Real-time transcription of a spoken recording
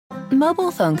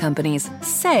Mobile phone companies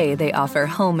say they offer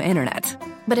home internet.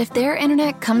 But if their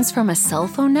internet comes from a cell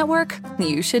phone network,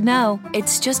 you should know.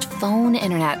 It's just phone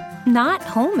internet, not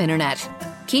home internet.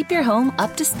 Keep your home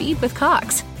up to speed with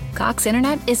Cox. Cox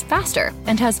internet is faster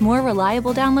and has more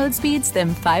reliable download speeds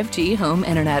than 5G home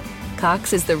internet.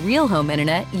 Cox is the real home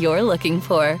internet you're looking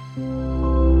for.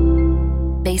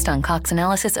 Based on Cox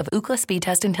analysis of Ookla speed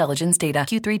test intelligence data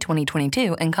Q3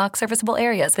 2022 and Cox serviceable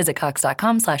areas, visit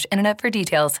cox.com/internet for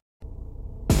details.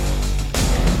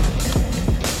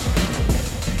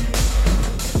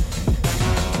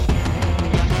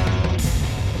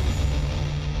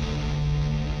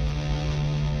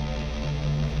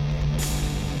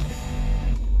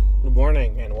 Good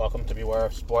morning and welcome to Beware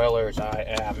of Spoilers. I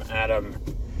am Adam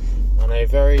on a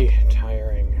very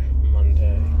tiring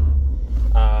Monday.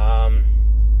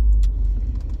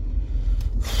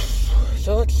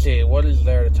 So let's see, what is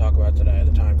there to talk about today?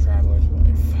 The Time Traveler's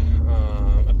Wife.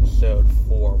 Episode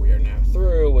 4 we are now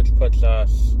through, which puts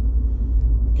us,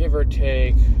 give or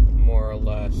take, more or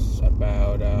less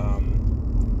about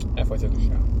halfway through the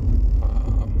show.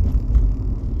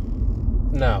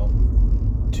 No,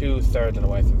 2/3 of the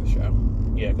way through the show.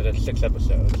 Yeah, because it's 6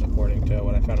 episodes, according to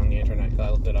what I found on the internet, because I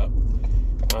looked it up.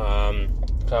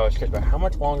 So I was curious about how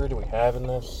much longer do we have in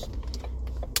this?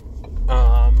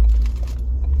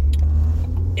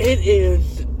 It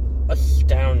is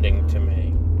astounding to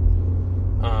me.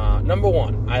 Number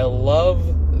one, I love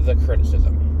the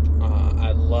criticism.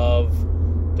 I love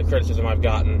the criticism I've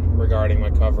gotten regarding my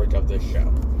coverage of this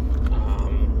show.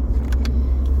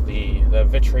 The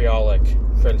vitriolic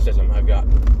criticism I've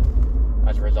gotten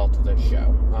as a result of this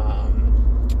show.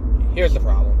 Here's the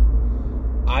problem.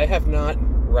 I have not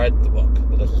read the book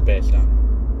that this is based on.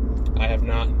 I have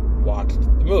not watched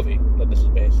the movie that this is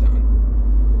based on.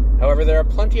 However, there are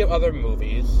plenty of other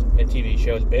movies and TV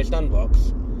shows based on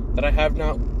books that I have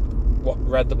not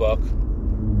read the book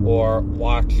or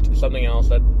watched something else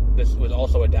that this was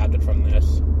also adapted from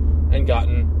this and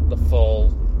gotten the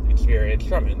full experience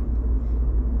from it.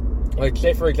 Like,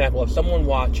 say, for example, if someone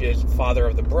watches Father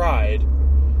of the Bride,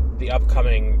 the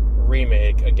upcoming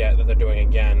remake again that they're doing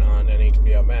again on an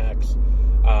HBO Max,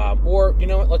 or, you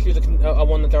know what, let's use a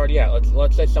one that's already out.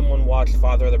 Let's say someone watched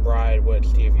Father of the Bride with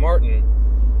Steve Martin.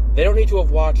 They don't need to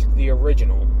have watched the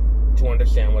original to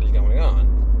understand what is going on.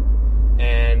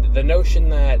 And the notion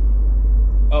that,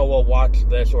 oh, well, watch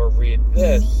this or read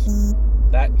this,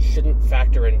 that shouldn't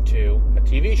factor into a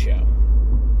TV show.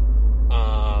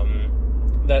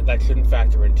 That shouldn't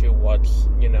factor into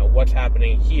what's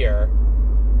happening here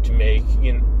to make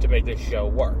this show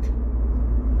work.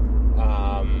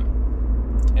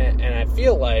 And I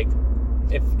feel like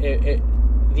if the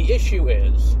issue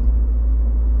is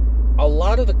a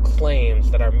lot of the claims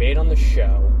that are made on the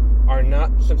show are not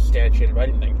substantiated by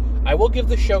anything. I will give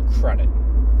the show credit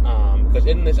because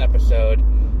in this episode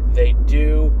they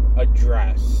do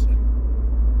address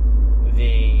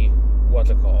the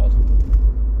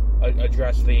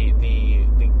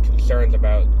concerns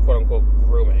about quote-unquote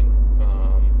grooming,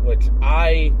 which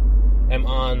I am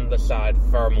on the side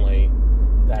firmly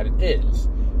that it is.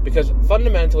 Because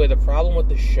fundamentally the problem with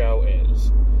the show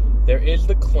is there is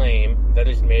the claim that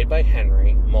is made by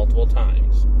Henry multiple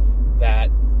times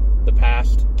that the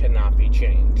past cannot be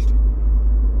changed.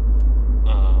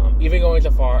 Even going so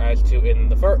far as to in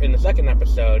the second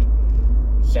episode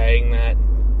saying that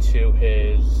to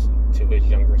his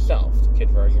younger self, the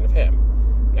kid version of him.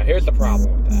 Now here's the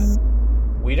problem with that.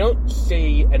 We don't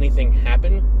see anything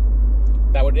happen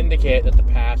that would indicate that the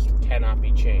past cannot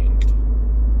be changed.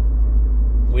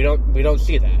 We don't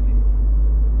see that.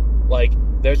 Like,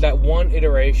 there's that one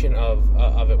iteration of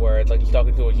it where it's like he's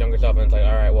talking to his younger self and it's like,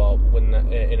 all right, well,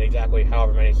 in exactly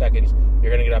however many seconds,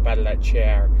 you're going to get up out of that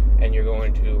chair and you're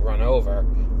going to run over.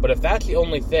 But if that's the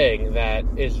only thing that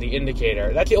is the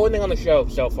indicator, that's the only thing on the show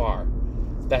so far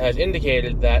that has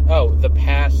indicated that, oh, the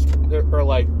past, or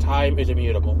like, time is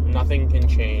immutable. Nothing can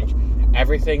change.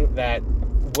 Everything that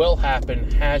will happen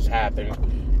has happened,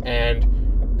 and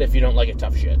if you don't like it,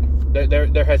 tough shit.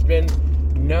 There has been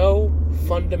no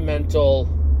fundamental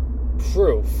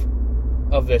proof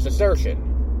of this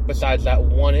assertion besides that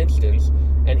one instance,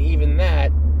 and even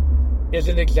that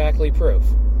isn't exactly proof.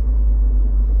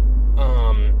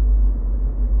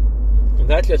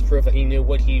 That's just proof that he knew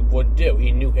what he would do.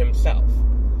 He knew himself.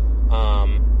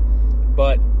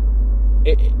 But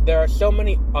there are so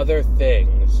many other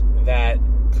things that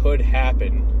could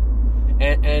happen.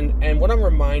 And what I'm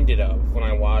reminded of when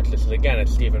I watch this, again,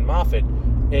 it's Stephen Moffat,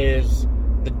 is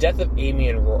the death of Amy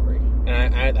and Rory.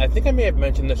 And I think I may have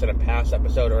mentioned this in a past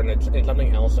episode or in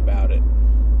something else about it.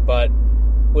 But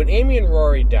when Amy and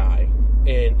Rory die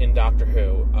in Doctor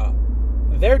Who,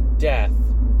 their death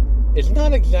is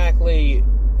not exactly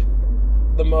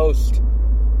the most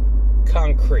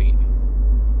concrete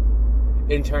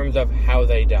in terms of how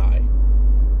they die.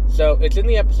 So, it's in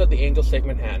the episode The Angels Take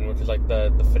Manhattan, which is like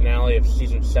the finale of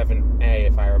Season 7A,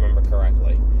 if I remember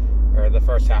correctly. Or the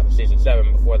first half of Season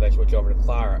 7 before they switch over to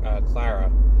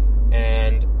Clara.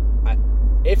 And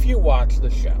if you watch the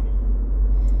show,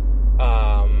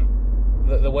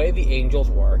 the way the angels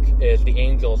work is the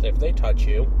angels, if they touch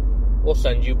you, will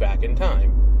send you back in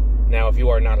time. Now, if you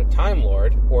are not a Time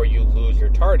Lord, or you lose your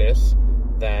TARDIS,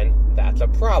 then that's a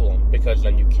problem, because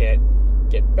then you can't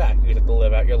get back. You have to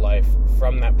live out your life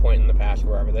from that point in the past,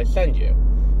 wherever they send you.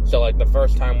 So, like, the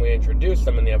first time we introduced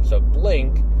them in the episode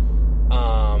Blink,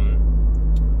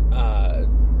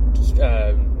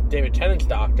 David Tennant's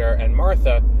doctor and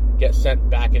Martha get sent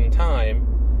back in time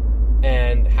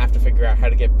and have to figure out how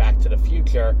to get back to the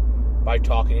future by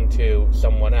talking to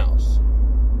someone else.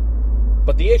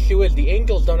 But the issue is the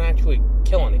angels don't actually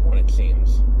kill anyone, it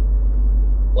seems.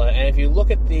 And if you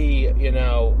look at the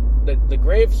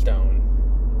gravestone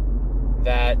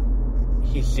that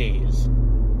he sees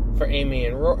for Amy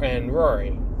and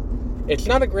Rory, it's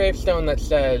not a gravestone that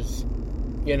says,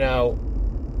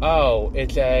 oh,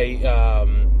 it's a,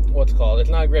 it's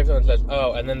not a gravestone that says,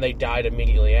 oh, and then they died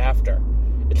immediately after.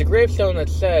 It's a gravestone that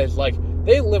says, like,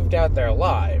 they lived out their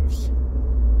lives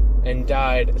and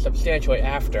died substantially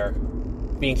after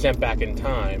being sent back in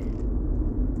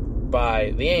time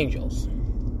by the angels.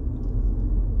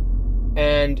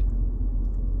 And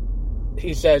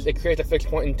he says, it creates a fixed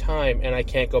point in time, and I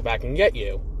can't go back and get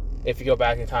you. If you go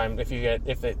back in time, if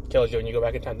it kills you and you go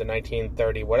back in time to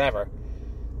 1930, whatever.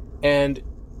 And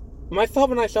my thought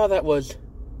when I saw that was,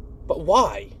 but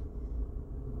why?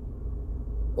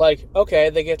 Like, okay,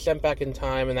 they get sent back in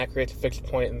time and that creates a fixed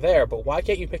point in there, but why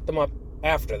can't you pick them up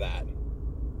after that?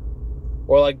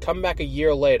 Or, like, come back a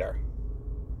year later.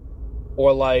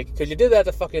 Or, like, because you did that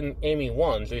to fucking Amy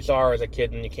once. We saw her as a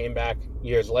kid and you came back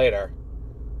years later.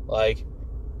 Like,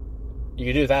 you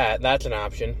could do that. That's an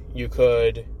option. You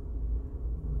could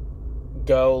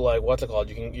go, like, what's it called?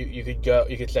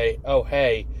 You could say, oh,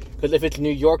 hey, because if it's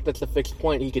New York that's the fixed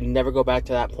point, he can never go back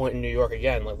to that point in New York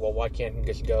again. Like, well, why can't he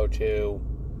just go to,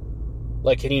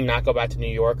 like, can he not go back to New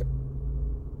York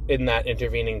in that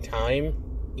intervening time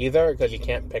either? Because he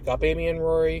can't pick up Amy and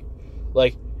Rory?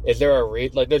 Like, is there a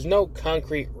like, there's no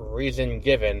concrete reason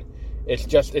given. It's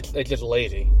just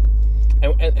lazy.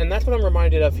 And that's what I'm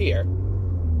reminded of here.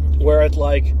 Where it's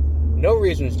like, no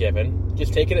reason's given,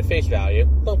 just take it at face value,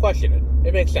 don't question it.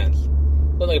 It makes sense.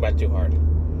 Don't think about it too hard.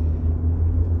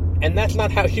 And that's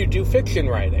not how you do fiction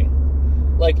writing.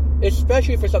 Like,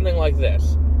 especially for something like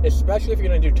this. Especially if you're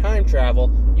going to do time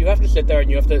travel, you have to sit there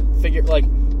and you have to figure, like,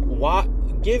 what,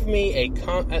 give me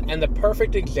and the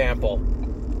perfect example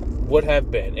would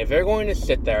have been, if they're going to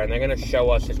sit there and they're going to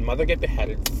show us his mother get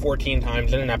beheaded 14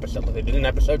 times in an episode, like they did in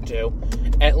episode 2,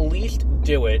 at least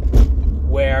do it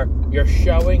where you're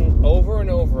showing over and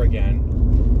over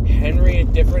again Henry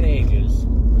at different ages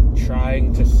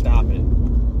trying to stop it.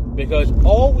 Because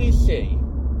all we see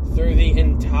through the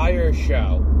entire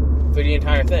show, through the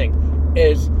entire thing,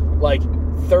 is like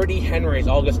 30 Henrys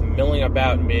all just milling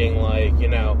about and being like,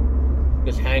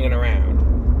 just hanging around.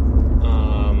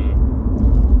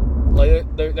 Like,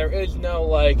 there is no,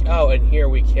 like, oh, and here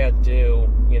we can't do,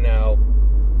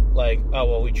 like, oh,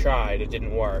 well, we tried, it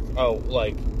didn't work. Oh,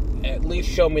 like, at least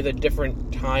show me the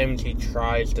different times he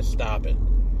tries to stop it.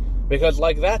 Because,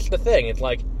 like, that's the thing. It's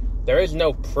like, there is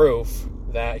no proof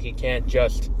that he can't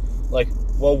just, like,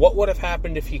 well, what would have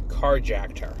happened if he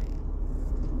carjacked her?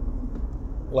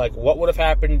 Like, what would have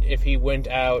happened if he went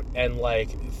out and, like,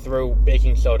 threw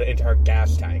baking soda into her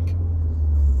gas tank?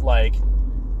 Like,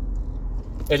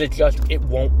 is it just, it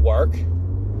won't work?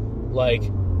 Like,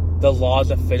 the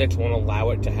laws of physics won't allow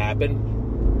it to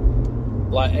happen?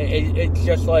 Like, it's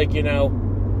just like,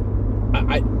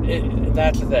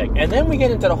 that's the thing. And then we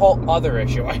get into the whole other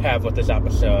issue I have with this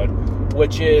episode,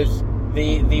 which is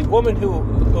the woman who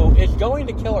is going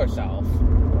to kill herself,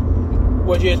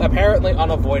 which is apparently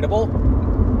unavoidable.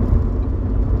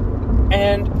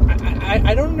 And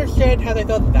I don't understand how they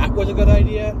thought that was a good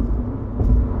idea.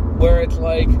 Where it's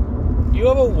like, you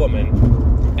have a woman,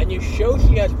 and you show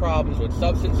she has problems with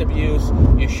substance abuse,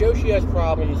 you show she has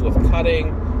problems with cutting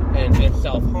and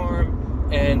self-harm,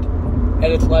 and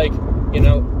it's like,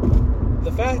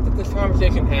 the fact that this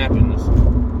conversation happens,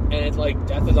 and it's like,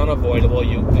 death is unavoidable,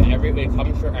 it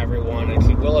comes for everyone, and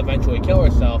she will eventually kill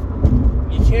herself,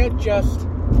 you can't just,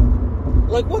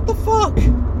 like, what the fuck?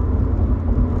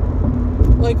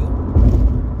 Like,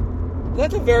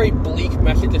 that's a very bleak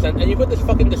message to send. And you put this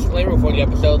fucking disclaimer before the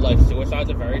episode, like, suicide's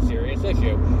a very serious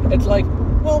issue. It's like,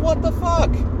 well, what the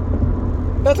fuck?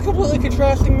 That's a completely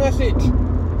contrasting message.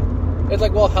 It's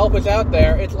like, well, help is out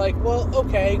there. It's like, well,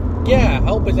 okay, yeah,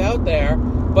 help is out there.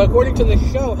 But according to the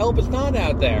show, help is not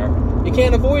out there. You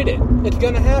can't avoid it. It's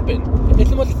gonna happen. It's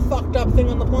the most fucked up thing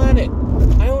on the planet.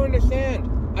 I don't understand.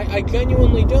 I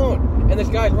genuinely don't. And this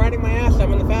guy's riding my ass.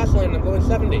 I'm in the fast lane. I'm going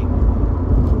 70.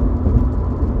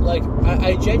 Like,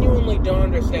 I genuinely don't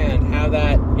understand how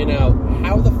that,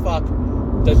 how the fuck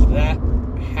does that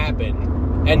happen?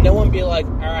 And no one be like,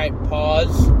 alright,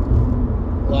 pause.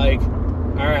 Like,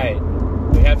 alright,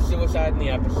 we have suicide in the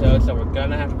episode, so we're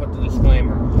gonna have to put the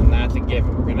disclaimer. And that's a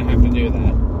given. We're gonna have to do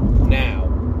that. Now,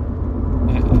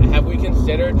 have we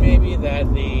considered maybe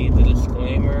that the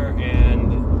disclaimer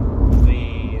and the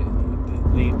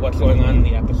what's going on in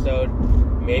the episode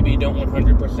maybe don't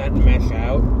 100% mesh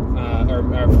out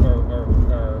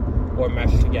or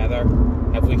mesh together?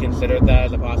 Have we considered that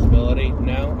as a possibility?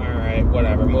 No? Alright,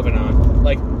 whatever, moving on.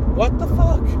 Like, what the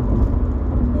fuck?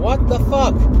 What the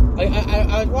fuck?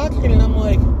 I was watching it and I'm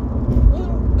like, well,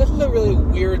 this is a really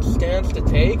weird stance to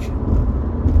take.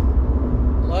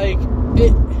 Like,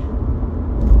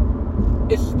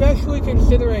 especially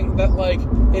considering that, like,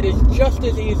 it is just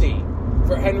as easy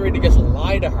for Henry to just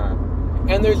lie to her.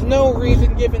 And there's no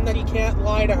reason given that he can't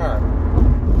lie to her.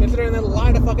 Considering that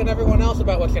lie to fucking everyone else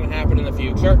about what's going to happen in the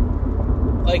future.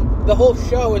 Like, the whole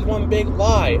show is one big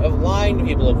lie of lying to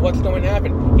people of what's going to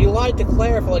happen. He lied to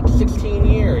Claire for like 16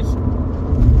 years.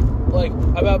 Like,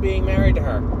 about being married to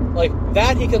her. Like,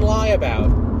 that he can lie about.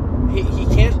 He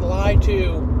can't lie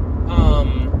to,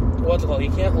 what's it called? He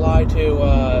can't lie to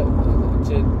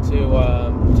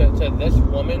this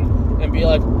woman and be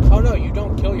like, oh no, you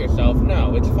don't kill yourself.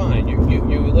 No, it's fine.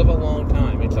 You live a long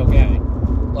time. It's okay.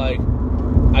 Like,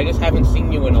 I just haven't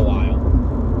seen you in a while.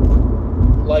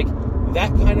 Like,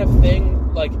 that kind of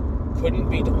thing, like, couldn't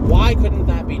be done. Why couldn't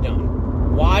that be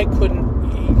done? Why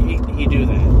couldn't he do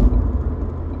that?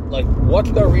 Like,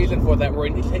 what's the reason for that? We're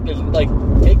going to take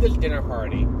this dinner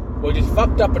party, which is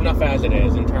fucked up enough as it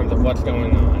is in terms of what's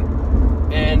going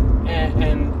on, and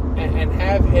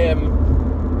have him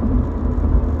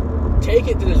take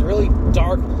it to this really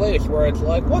dark place where it's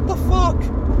like, what the fuck?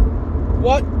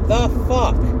 What the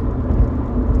fuck?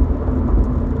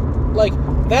 Like,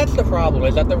 that's the problem,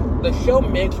 is that the show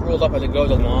makes rules up as it goes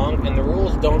along, and the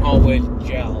rules don't always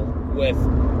gel with,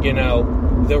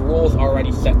 the rules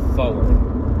already set forward.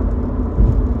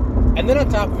 And then on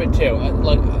top of it, too,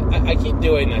 I keep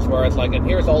doing this, where it's like, and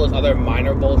here's all this other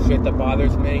minor bullshit that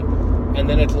bothers me, and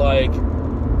then it's like,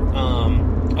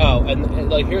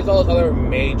 here's all those other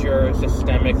major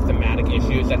systemic thematic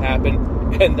issues that happen,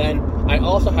 and then I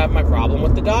also have my problem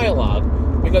with the dialogue,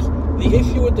 because the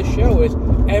issue with the show is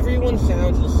everyone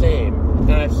sounds the same,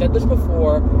 and I've said this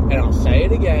before, and I'll say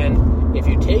it again. If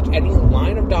you take any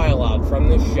line of dialogue from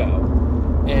this show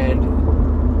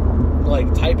and,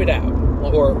 like, type it out,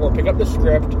 or pick up the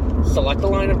script, select a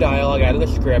line of dialogue out of the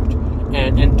script,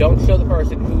 and don't show the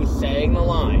person who's saying the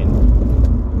line,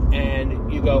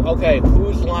 and you go, okay,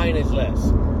 whose line is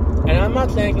this? And I'm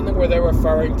not saying anything where they're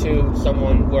referring to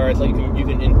someone where it's like you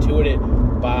can intuit it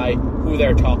by who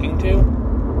they're talking to.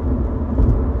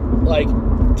 Like,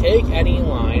 take any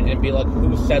line and be like,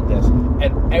 who said this?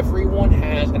 And everyone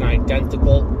has an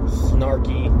identical,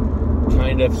 snarky,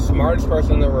 kind of smartest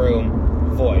person in the room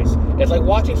voice. It's like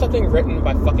watching something written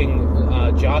by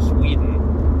fucking Joss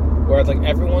Whedon, where it's like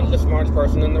everyone's the smartest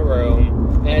person in the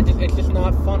room, and it's just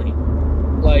not funny.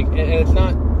 Like, and it's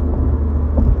not,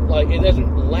 like, it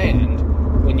doesn't land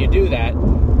when you do that,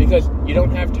 because you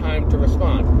don't have time to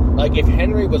respond. Like, if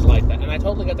Henry was like that, and I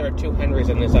totally get there are two Henrys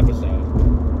in this episode,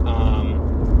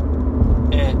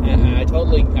 and I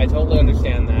totally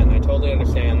understand that, and I totally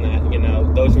understand that,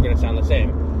 those are going to sound the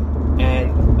same.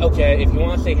 And, okay, if you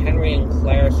want to say Henry and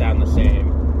Claire sound the same,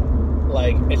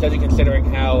 like, especially considering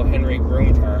how Henry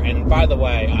groomed her, and by the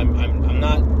way, I'm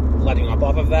not letting up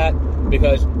off of that,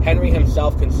 because Henry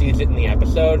himself concedes it in the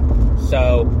episode,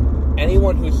 so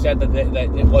anyone who said that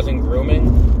it wasn't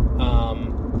grooming,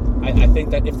 I think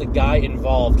that if the guy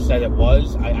involved said it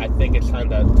was, I think it's time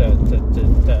to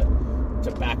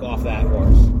back off that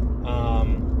horse.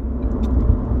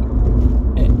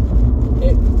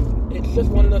 It's just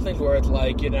one of those things where it's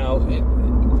like,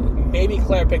 maybe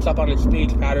Claire picks up on his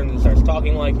speech patterns and starts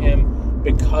talking like him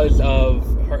because of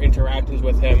her interactions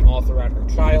with him all throughout her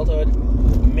childhood.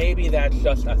 Maybe that's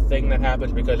just a thing that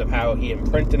happens because of how he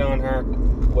imprinted on her,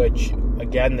 which,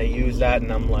 again, they use that,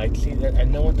 and I'm like, see,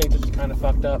 and no one thinks this is kind of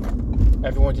fucked up.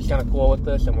 Everyone's just kind of cool with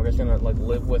this, and we're just gonna, like,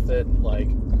 live with it. Like,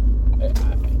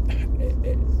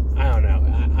 I don't know.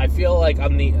 I feel like I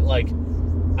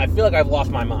feel like I've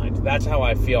lost my mind. That's how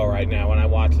I feel right now when I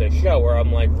watch this show, where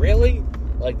I'm like, really?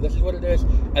 Like, this is what it is?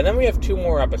 And then we have 2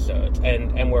 more episodes,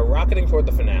 and we're rocketing toward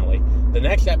the finale. The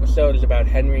next episode is about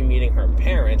Henry meeting her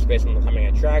parents based on the coming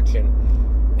attraction,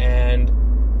 and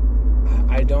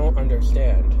I don't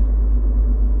understand.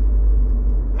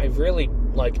 I really,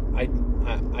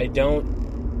 I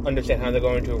don't understand how they're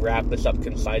going to wrap this up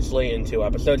concisely in 2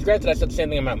 episodes. Granted, I said the same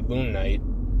thing about Moon Knight,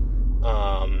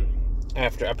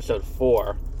 after episode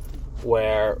 4,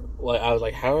 where, I was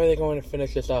like, how are they going to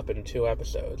finish this up in 2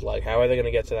 episodes? Like, how are they going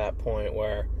to get to that point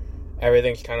where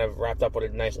everything's kind of wrapped up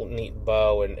with a nice, neat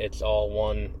bow, and it's all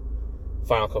one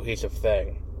final cohesive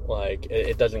thing? Like,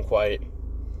 it doesn't quite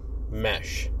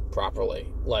mesh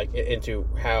properly, like, into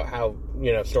how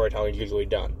storytelling is usually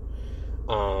done.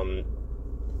 And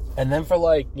then for,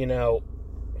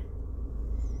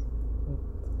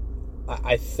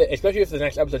 especially if the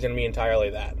next episode's going to be entirely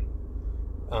that.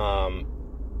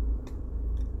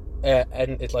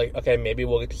 And it's like, okay, maybe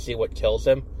we'll get to see what kills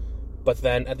him, but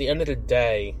then at the end of the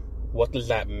day, what does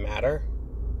that matter?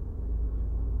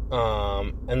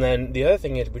 And then the other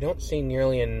thing is, we don't see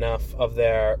nearly enough of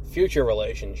their future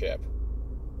relationship,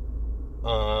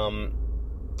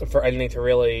 for anything to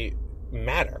really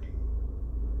matter.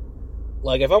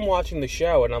 Like, if I'm watching the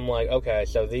show and I'm like, okay,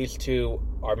 so these 2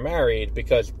 are married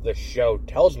because the show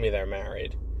tells me they're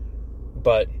married,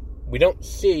 but we don't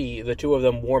see the 2 of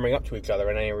them warming up to each other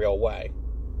in any real way.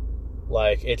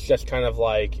 Like, it's just kind of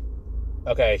like,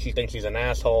 okay, she thinks he's an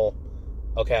asshole,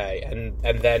 okay, and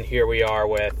then here we are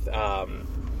with,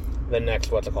 the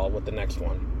next one.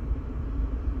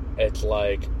 It's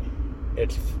like,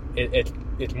 it's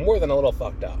more than a little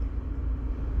fucked up.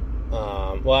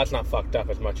 Well, that's not fucked up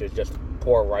as much as just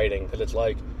poor writing, because it's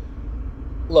like,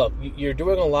 look, you're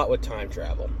doing a lot with time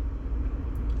travel,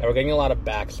 and we're getting a lot of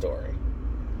backstory.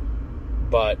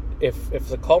 But if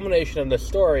the culmination of the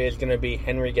story is going to be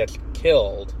Henry gets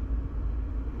killed,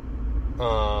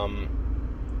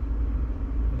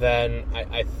 then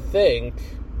I think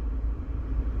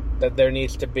that there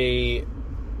needs to be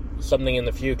something in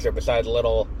the future besides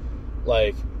little,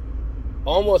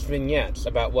 almost vignettes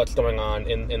about what's going on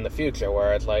in the future,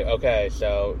 where it's like, okay,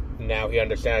 so now he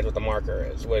understands what the marker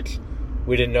is, which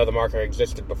we didn't know the marker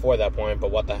existed before that point,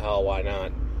 but what the hell, why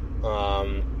not?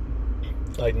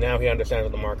 Now he understands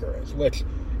what the marker is, which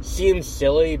seems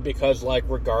silly because,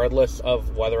 regardless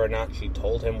of whether or not she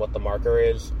told him what the marker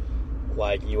is,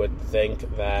 you would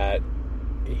think that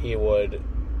he would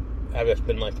have just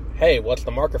been like, hey, what's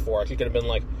the marker for? She could have been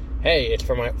like, hey, it's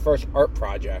for my first art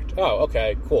project. Oh,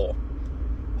 okay, cool.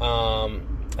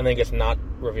 And then just not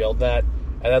revealed that.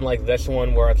 And then, this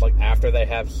one where it's, after they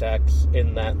have sex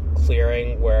in that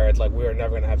clearing, where it's we were never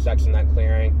going to have sex in that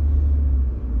clearing.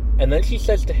 And then she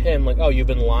says to him, oh, you've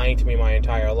been lying to me my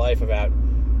entire life about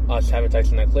us having sex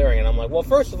in that clearing. And I'm like, well,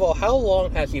 first of all, how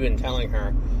long has he been telling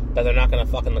her that they're not going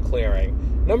to fuck in the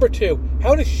clearing? Number 2,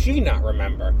 how does she not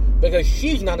remember? Because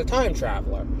she's not a time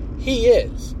traveler. He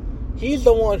is. He's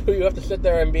the one who you have to sit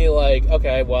there and be like,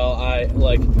 okay, well,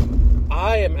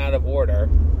 I am out of order,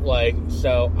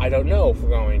 so I don't know if we're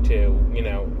going to,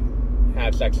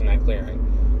 have sex in that clearing.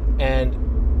 And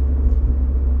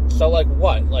so,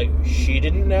 what? She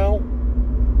didn't know?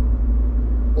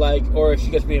 Or is she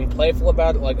just being playful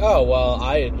about it? Oh, well,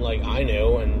 I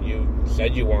knew, and you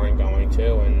said you weren't going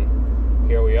to, and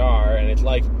here we are, and it's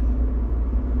and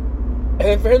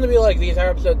then for him to be the entire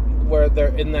episode where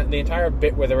they're in the entire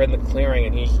bit where they're in the clearing,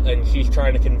 and she's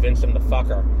trying to convince him to fuck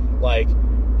her,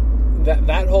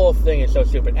 that whole thing is so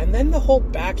stupid. And then the whole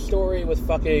backstory with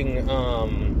fucking,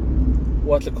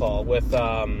 what's it called? With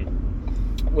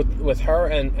her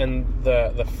and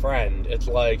the friend. It's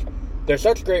they're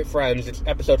such great friends. It's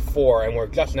episode 4, and we're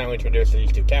just now introduced to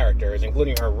these 2 characters,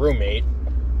 including her roommate,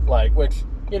 which,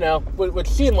 would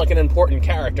seem like an important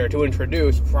character to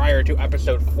introduce prior to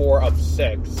episode 4 of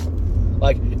 6.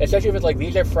 Especially if it's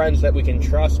these are friends that we can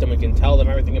trust, and we can tell them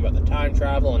everything about the time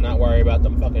travel and not worry about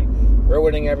them fucking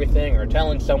ruining everything or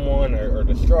telling someone or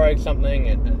destroying something,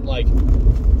 and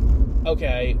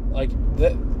okay,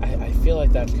 I feel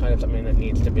like that's kind of something that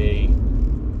needs to be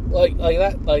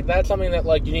that's something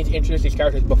that you need to introduce these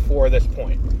characters before this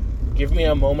point. Give me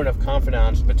a moment of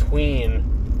confidence between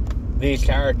these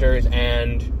characters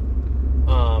and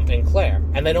Claire,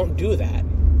 and they don't do that.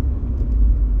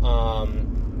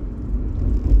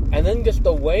 And then just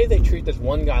the way they treat this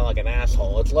one guy like an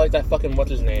asshole. It's like that fucking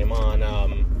what's his name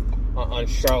on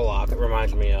Sherlock. It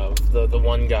reminds me of the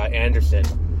one guy, Anderson,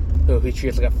 who he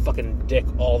treats like a fucking dick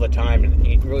all the time, and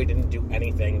he really didn't do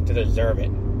anything to deserve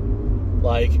it.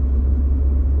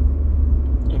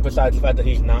 besides the fact that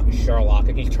he's not Sherlock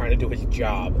and he's trying to do his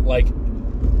job. Like,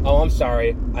 oh, I'm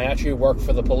sorry, I actually work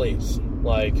for the police.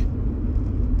 Like,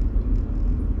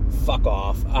 fuck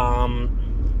off. I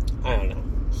don't know.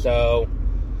 So,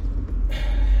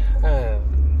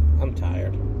 I'm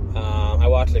tired. I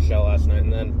watched the show last night,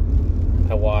 and then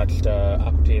I watched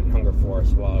Aqua Teen Hunger Force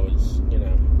while I was,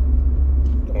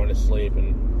 going to sleep,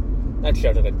 and that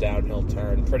show took a downhill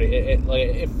turn.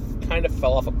 It kind of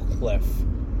fell off a cliff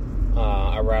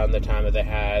around the time that they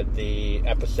had the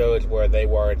episodes where they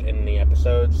weren't in the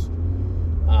episodes,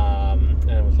 and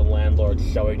it was the landlord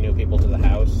showing new people to the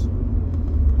house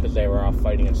because they were off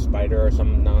fighting a spider or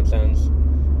some nonsense.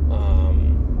 I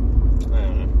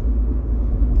don't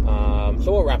know.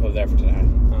 So we'll wrap up there for today.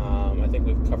 I think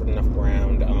we've covered enough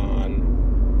ground on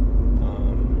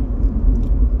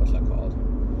what's that called?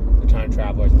 The Time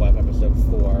Traveler's Wife, episode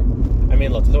 4. I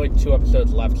mean, look, there's only 2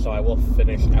 episodes left, so I will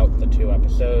finish out the 2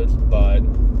 episodes, but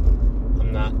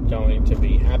I'm not going to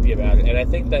be happy about it. And I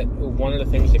think that one of the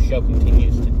things the show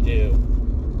continues to do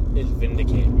is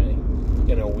vindicate me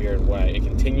in a weird way. It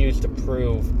continues to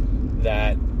prove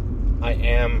that I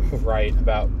am right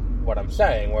about what I'm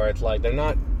saying, where it's like they're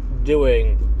not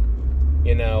doing,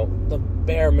 the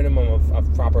bare minimum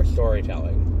of proper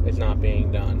storytelling is not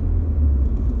being done.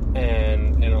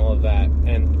 And all of that.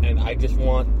 And I just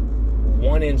want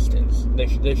one instance,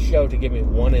 this show to give me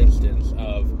one instance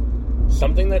of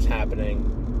something that's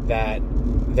happening that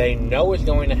they know is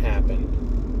going to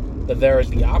happen, that there is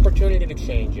the opportunity to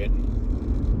change it,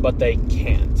 but they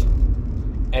can't.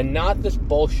 And not this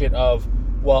bullshit of,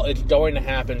 well, it's going to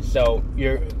happen, so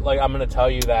you're, like, I'm going to tell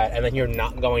you that, and then you're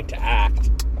not going to act.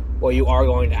 Well, you are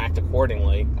going to act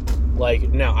accordingly. Like,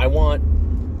 no, I want,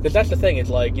 because that's the thing, it's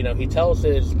like, he tells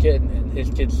his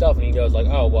kid self, and he goes like,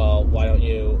 oh, well, why don't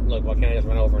you, like, why can't I just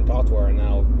run over and talk to her, and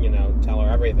I'll, tell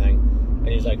her everything? And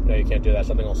he's like, no, you can't do that,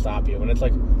 something will stop you. And it's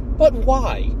like, but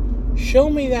why? Show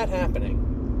me that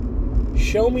happening.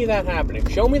 Show me that happening.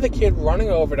 Show me the kid running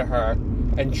over to her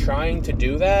and trying to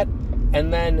do that,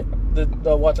 and then the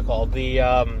what's it called?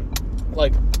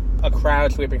 Like a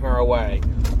crowd sweeping her away,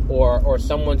 or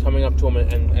someone coming up to him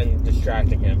and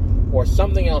distracting him, or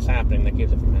something else happening that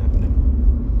keeps it from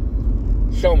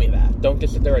happening. Show me that. Don't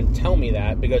just sit there and tell me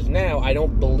that, because now I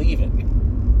don't believe it.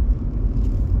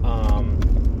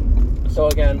 So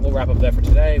again, we'll wrap up there for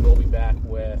today. We'll be back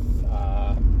with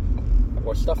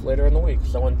more stuff later in the week.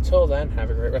 So until then, have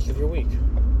a great rest of your week.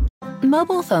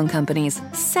 Mobile phone companies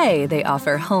say they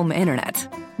offer home internet.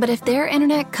 But if their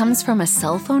internet comes from a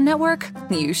cell phone network,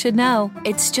 you should know.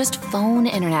 It's just phone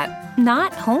internet,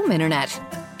 not home internet.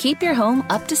 Keep your home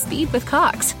up to speed with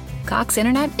Cox. Cox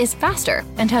internet is faster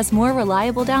and has more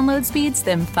reliable download speeds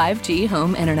than 5G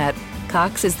home internet.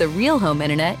 Cox is the real home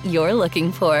internet you're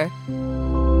looking for.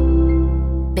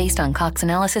 Based on Cox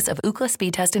analysis of Ookla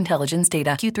speed test intelligence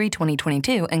data Q3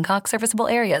 2022 and Cox serviceable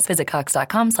areas, visit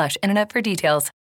cox.com/internet for details.